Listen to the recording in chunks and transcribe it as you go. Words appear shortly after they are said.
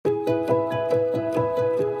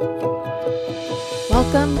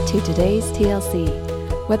Welcome to today's TLC.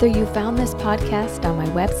 Whether you found this podcast on my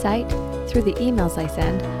website, through the emails I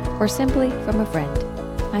send, or simply from a friend,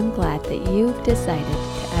 I'm glad that you've decided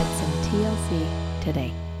to add some TLC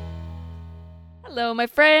today. Hello, my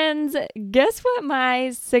friends. Guess what my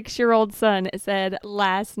 6-year-old son said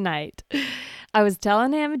last night? I was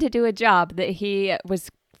telling him to do a job that he was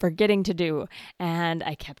forgetting to do, and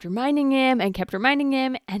I kept reminding him,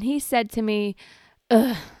 and he said to me,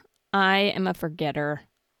 "Ugh, I am a forgetter."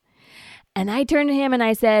 And I turned to him and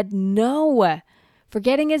I said, "No,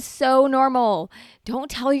 forgetting is so normal. Don't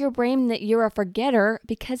tell your brain that you're a forgetter,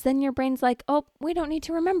 because then your brain's like, oh, we don't need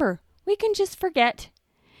to remember. We can just forget."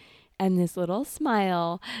 And this little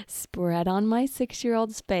smile spread on my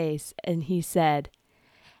 6-year-old's face, and he said,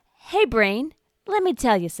 "Hey, brain, let me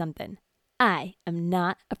tell you something. I am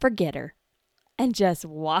not a forgetter." And just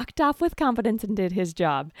walked off with confidence and did his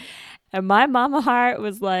job. And my mama heart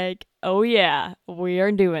was like, oh yeah, we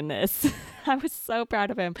are doing this. I was so proud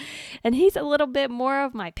of him. And he's a little bit more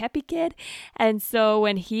of my peppy kid. And so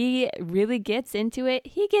when he really gets into it,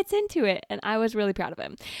 he gets into it. And I was really proud of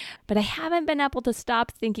him. But I haven't been able to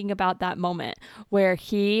stop thinking about that moment where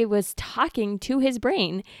he was talking to his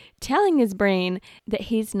brain, telling his brain that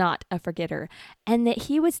he's not a forgetter, and that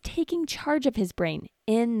he was taking charge of his brain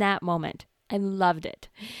in that moment. I loved it.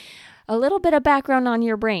 A little bit of background on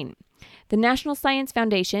your brain. The National Science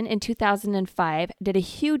Foundation in 2005 did a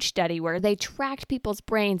huge study where they tracked people's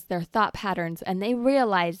brains, their thought patterns, and they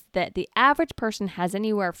realized that the average person has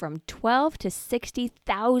anywhere from 12 to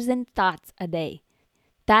 60,000 thoughts a day.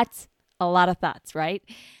 That's a lot of thoughts, right?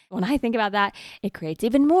 When I think about that, it creates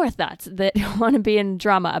even more thoughts that want to be in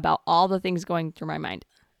drama about all the things going through my mind.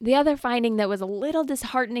 The other finding that was a little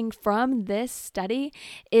disheartening from this study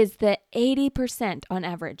is that 80% on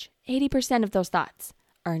average, 80% of those thoughts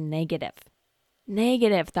are negative.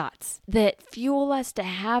 Negative thoughts that fuel us to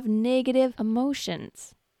have negative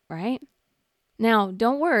emotions, right? Now,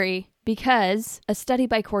 don't worry, because a study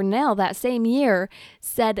by Cornell that same year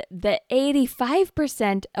said that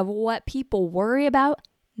 85% of what people worry about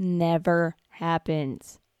never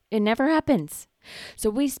happens. It never happens. So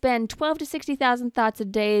we spend 12 to 60,000 thoughts a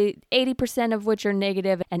day, 80% of which are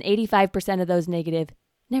negative, and 85% of those negative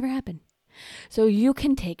never happen. So you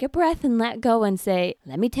can take a breath and let go and say,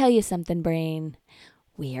 let me tell you something, brain.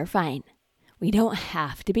 We are fine. We don't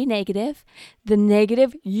have to be negative. The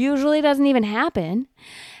negative usually doesn't even happen.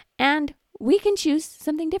 And we can choose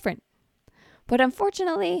something different. But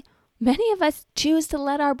unfortunately, many of us choose to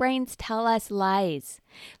let our brains tell us lies.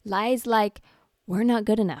 Lies like, we're not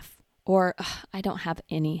good enough. Or, I don't have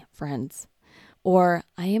any friends. Or,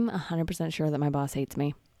 I am 100% sure that my boss hates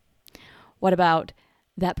me. What about,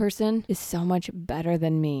 that person is so much better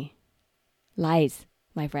than me? Lies,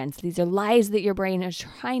 my friends. These are lies that your brain is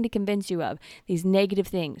trying to convince you of. These negative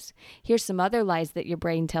things. Here's some other lies that your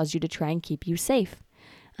brain tells you to try and keep you safe.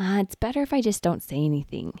 It's better if I just don't say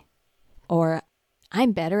anything. Or,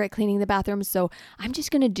 I'm better at cleaning the bathroom, so I'm just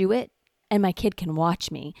going to do it, and my kid can watch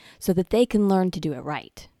me so that they can learn to do it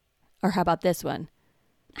right. Or how about this one?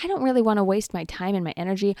 I don't really want to waste my time and my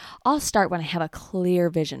energy. I'll start when I have a clear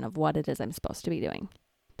vision of what it is I'm supposed to be doing.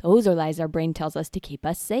 Those are lies our brain tells us to keep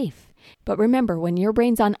us safe. But remember, when your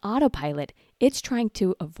brain's on autopilot, it's trying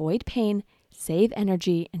to avoid pain, save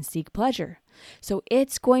energy, and seek pleasure. So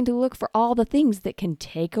it's going to look for all the things that can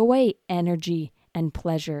take away energy and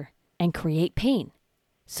pleasure and create pain.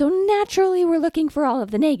 So naturally, we're looking for all of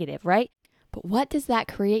the negative, right? But what does that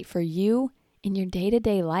create for you in your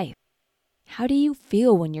day-to-day life? How do you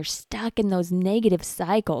feel when you're stuck in those negative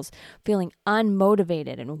cycles, feeling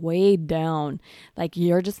unmotivated and weighed down, like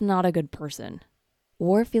you're just not a good person?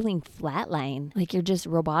 Or feeling flatline, like you're just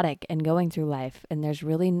robotic and going through life and there's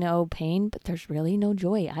really no pain, but there's really no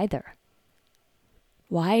joy either?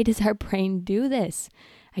 Why does our brain do this?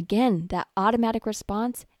 Again, that automatic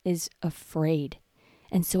response is afraid.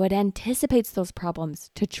 And so it anticipates those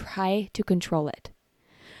problems to try to control it.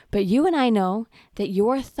 But you and I know that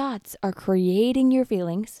your thoughts are creating your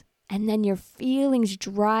feelings, and then your feelings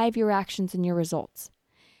drive your actions and your results.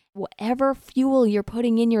 Whatever fuel you're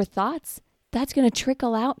putting in your thoughts, that's going to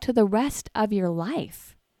trickle out to the rest of your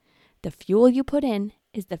life. The fuel you put in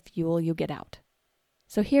is the fuel you get out.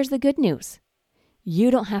 So here's the good news.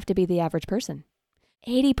 You don't have to be the average person.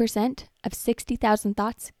 80% of 60,000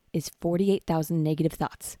 thoughts is 48,000 negative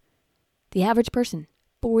thoughts. The average person,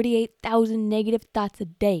 48,000 negative thoughts a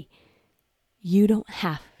day. You don't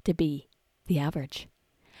have to be the average.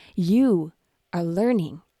 You are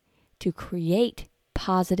learning to create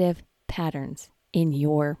positive patterns in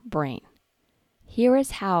your brain. Here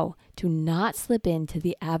is how to not slip into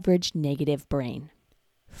the average negative brain.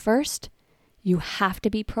 First, You have to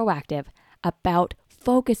be proactive about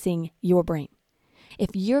focusing your brain. If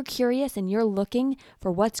you're curious and you're looking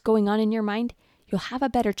for what's going on in your mind, you'll have a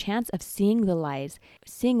better chance of seeing the lies,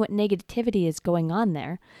 seeing what negativity is going on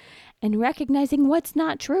there, and recognizing what's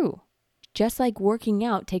not true. Just like working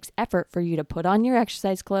out takes effort for you to put on your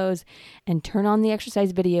exercise clothes and turn on the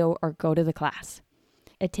exercise video or go to the class.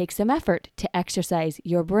 It takes some effort to exercise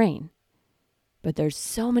your brain. But there's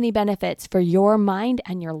so many benefits for your mind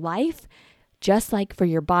and your life, just like for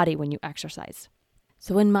your body when you exercise.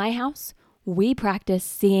 So in my house, we practice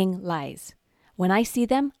seeing lies. When I see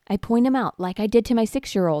them, I point them out like I did to my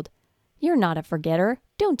 6-year-old. You're not a forgetter.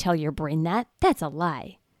 Don't tell your brain that. That's a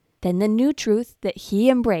lie. Then the new truth that he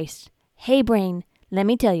embraced. Hey brain, let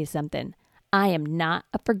me tell you something. I am not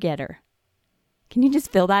a forgetter. Can you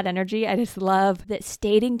just feel that energy? I just love that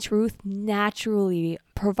stating truth naturally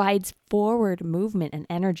provides forward movement and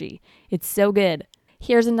energy. It's so good.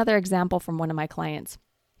 Here's another example from one of my clients.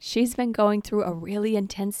 She's been going through a really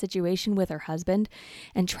intense situation with her husband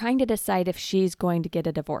and trying to decide if she's going to get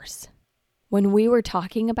a divorce. When we were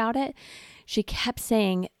talking about it, she kept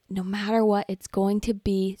saying, no matter what, it's going to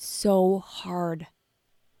be so hard.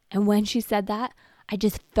 And when she said that, I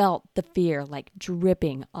just felt the fear like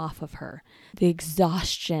dripping off of her. The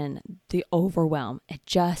exhaustion, the overwhelm, it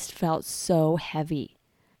just felt so heavy.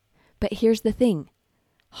 But here's the thing,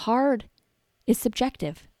 hard is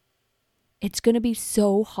subjective. It's going to be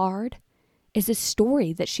so hard is a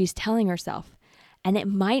story that she's telling herself. And it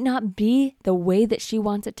might not be the way that she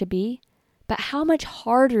wants it to be, but how much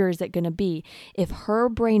harder is it going to be if her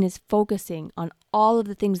brain is focusing on all of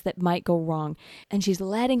the things that might go wrong and she's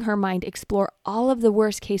letting her mind explore all of the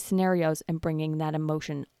worst case scenarios and bringing that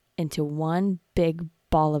emotion into one big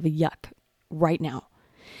ball of yuck right now.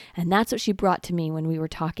 And that's what she brought to me when we were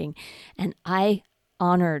talking. And I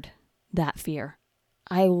honored that fear.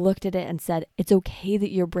 I looked at it and said, it's okay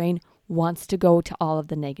that your brain wants to go to all of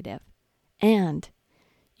the negative. And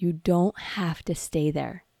you don't have to stay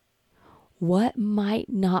there. What might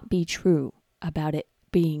not be true about it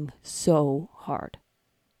being so hard?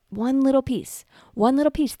 One little piece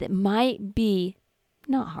that might be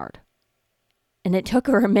not hard. And it took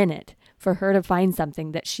her a minute for her to find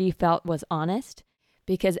something that she felt was honest,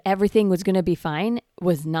 because everything was going to be fine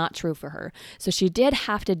was not true for her. So she did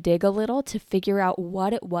have to dig a little to figure out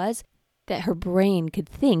what it was that her brain could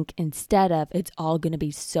think instead of it's all going to be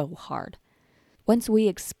so hard. Once we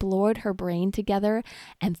explored her brain together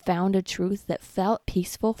and found a truth that felt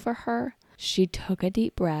peaceful for her, she took a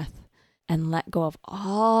deep breath and let go of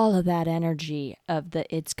all of that energy of the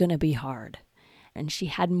it's going to be hard. And she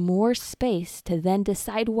had more space to then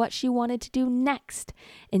decide what she wanted to do next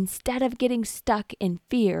instead of getting stuck in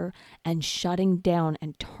fear and shutting down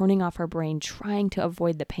and turning off her brain trying to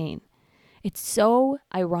avoid the pain. It's so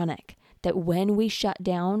ironic that when we shut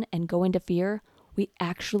down and go into fear, we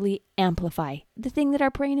actually amplify the thing that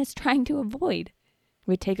our brain is trying to avoid.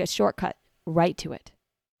 We take a shortcut right to it.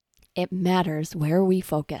 It matters where we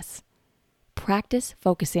focus. Practice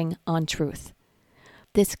focusing on truth.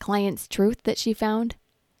 This client's truth that she found,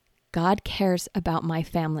 God cares about my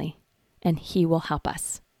family and He will help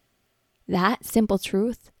us. That simple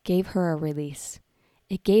truth gave her a release.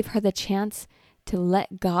 It gave her the chance to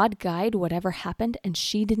let God guide whatever happened and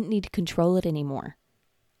she didn't need to control it anymore.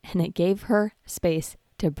 And it gave her space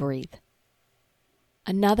to breathe.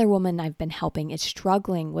 Another woman I've been helping is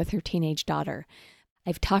struggling with her teenage daughter.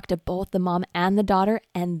 I've talked to both the mom and the daughter,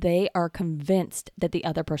 and they are convinced that the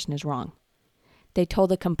other person is wrong. They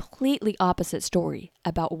told a completely opposite story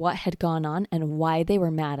about what had gone on and why they were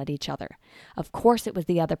mad at each other. Of course it was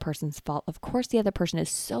the other person's fault. Of course the other person is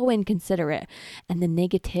so inconsiderate, and the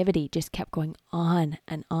negativity just kept going on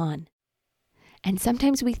and on. And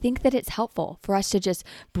sometimes we think that it's helpful for us to just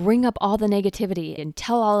bring up all the negativity and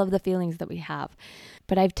tell all of the feelings that we have.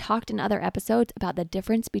 But I've talked in other episodes about the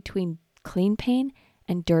difference between clean pain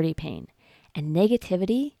and dirty pain. And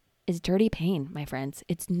negativity is dirty pain, my friends.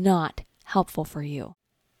 It's not helpful for you.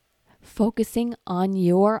 Focusing on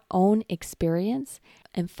your own experience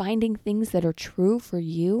and finding things that are true for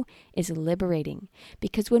you is liberating.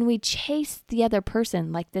 Because when we chase the other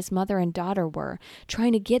person like this mother and daughter were,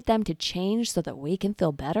 trying to get them to change so that we can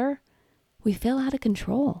feel better, we feel out of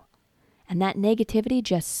control. And that negativity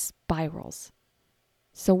just spirals.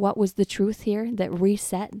 So what was the truth here that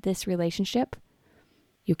reset this relationship?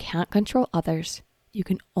 You can't control others. You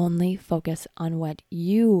can only focus on what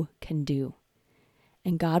you can do.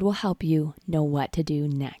 And God will help you know what to do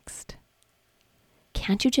next.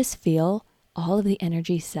 Can't you just feel all of the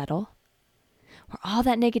energy settle? Where all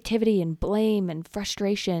that negativity and blame and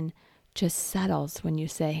frustration just settles when you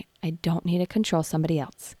say, I don't need to control somebody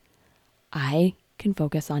else. I can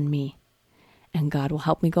focus on me, and God will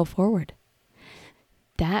help me go forward.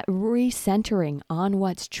 That recentering on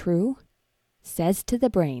what's true says to the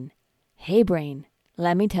brain, hey brain,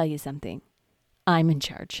 let me tell you something. I'm in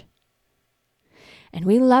charge. And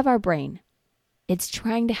we love our brain. It's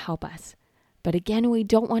trying to help us. But again, we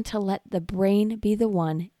don't want to let the brain be the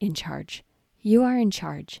one in charge. You are in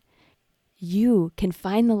charge. You can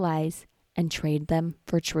find the lies and trade them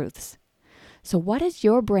for truths. So what is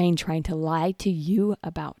your brain trying to lie to you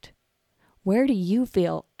about? Where do you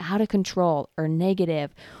feel out of control or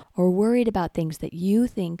negative or worried about things that you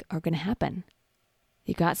think are going to happen?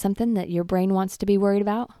 You got something that your brain wants to be worried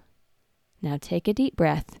about? Now take a deep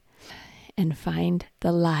breath and find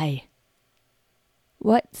the lie.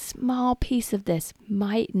 What small piece of this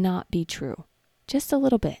might not be true? Just a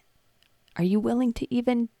little bit. Are you willing to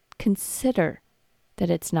even consider that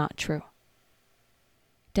it's not true?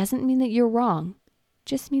 Doesn't mean that you're wrong.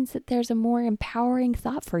 Just means that there's a more empowering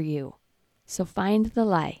thought for you. So find the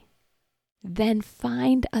lie. Then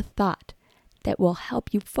find a thought that will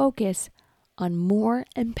help you focus on more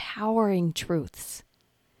empowering truths.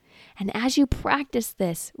 And as you practice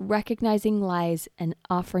this, recognizing lies and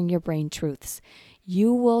offering your brain truths,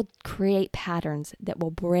 you will create patterns that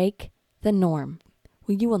will break the norm.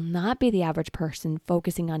 You will not be the average person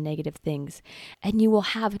focusing on negative things, and you will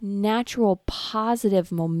have natural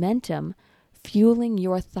positive momentum fueling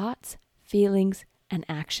your thoughts, feelings, and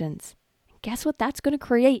actions. Guess what that's going to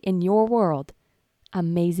create in your world?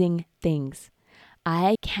 Amazing things.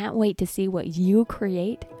 I can't wait to see what you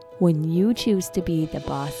create when you choose to be the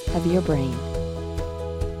boss of your brain.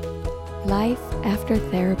 Life after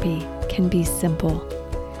therapy can be simple.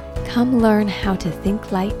 Come learn how to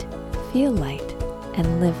think light, feel light,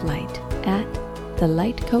 and live light at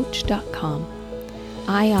thelightcoach.com.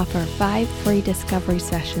 I offer 5 free discovery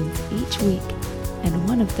sessions each week, and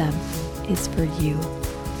one of them is for you.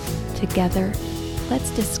 Together, let's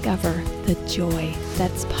discover the joy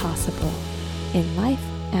that's possible in life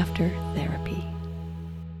after therapy.